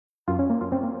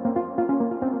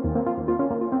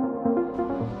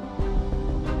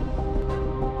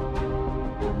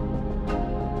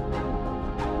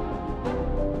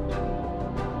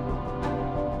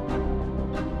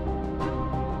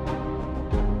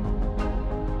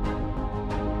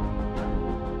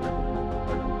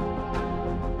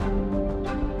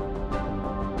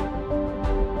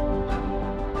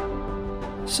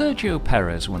Sergio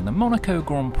Perez won the Monaco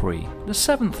Grand Prix, the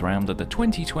 7th round of the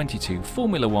 2022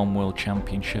 Formula One World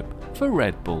Championship for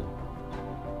Red Bull.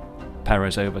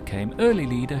 Perez overcame early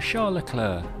leader Charles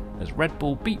Leclerc as Red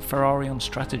Bull beat Ferrari on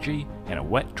strategy in a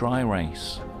wet-dry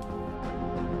race.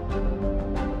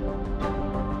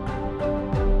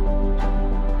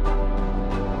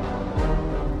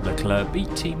 Leclerc beat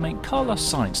teammate Carlos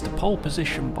Sainz to pole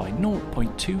position by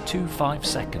 0.225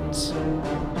 seconds.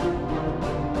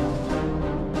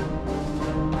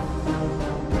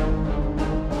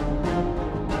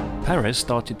 Perez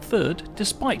started third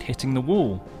despite hitting the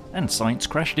wall, and Sainz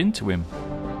crashed into him.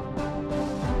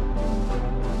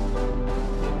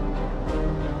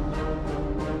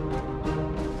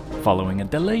 Following a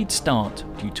delayed start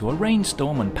due to a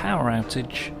rainstorm and power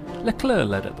outage, Leclerc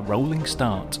led at the rolling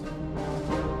start.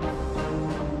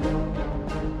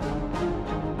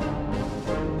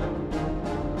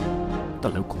 The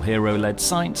local hero led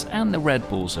Sainz and the Red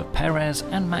Bulls of Perez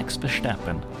and Max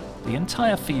Verstappen, the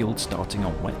entire field starting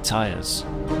on wet tyres.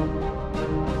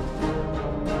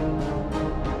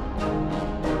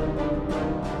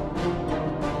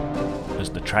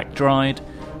 As the track dried,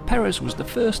 Perez was the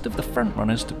first of the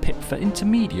frontrunners to pit for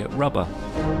intermediate rubber.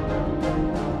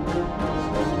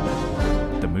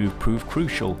 The move proved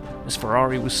crucial as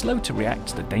Ferrari was slow to react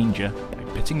to the danger by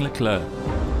pitting Leclerc.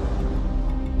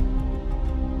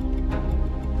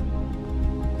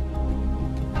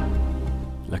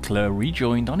 Leclerc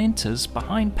rejoined on inters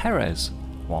behind Perez,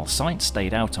 while Sainz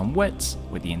stayed out on wets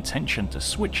with the intention to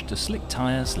switch to slick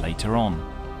tyres later on.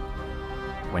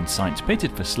 When Sainz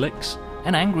pitted for slicks,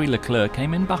 an angry Leclerc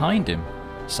came in behind him,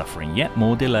 suffering yet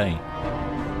more delay.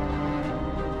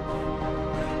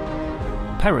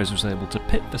 Perez was able to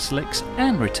pit for slicks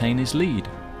and retain his lead,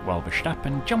 while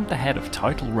Verstappen jumped ahead of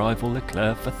title rival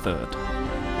Leclerc for third.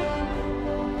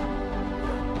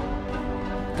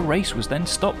 The race was then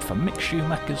stopped for Mick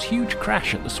Schumacher's huge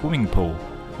crash at the swimming pool,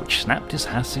 which snapped his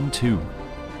Haas in two.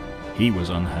 He was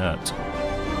unhurt.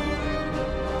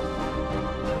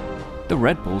 The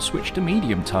Red Bull switched to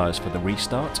medium tyres for the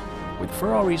restart, with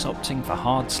Ferraris opting for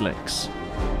hard slicks.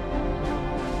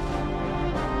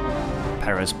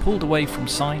 Perez pulled away from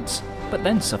Sainz, but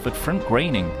then suffered front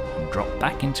graining and dropped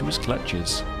back into his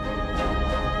clutches.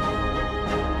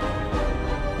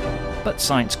 But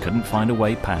Sainz couldn't find a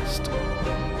way past.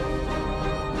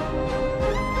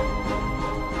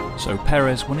 So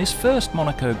Perez won his first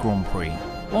Monaco Grand Prix,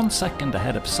 1 second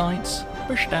ahead of Sainz,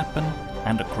 Verstappen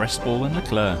and a crestfallen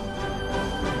Leclerc.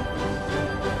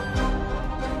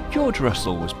 George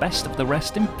Russell was best of the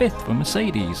rest in 5th for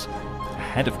Mercedes,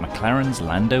 ahead of McLaren's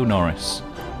Lando Norris.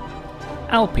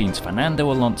 Alpine's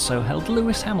Fernando Alonso held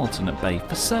Lewis Hamilton at bay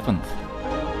for 7th.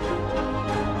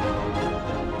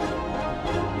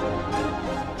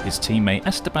 His teammate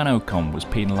Esteban Ocon was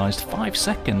penalised 5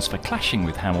 seconds for clashing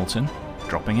with Hamilton,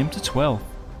 dropping him to 12th.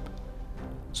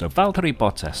 So Valtteri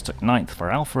Bottas took 9th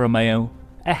for Alfa Romeo,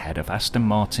 ahead of Aston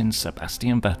Martin's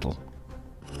Sebastian Vettel.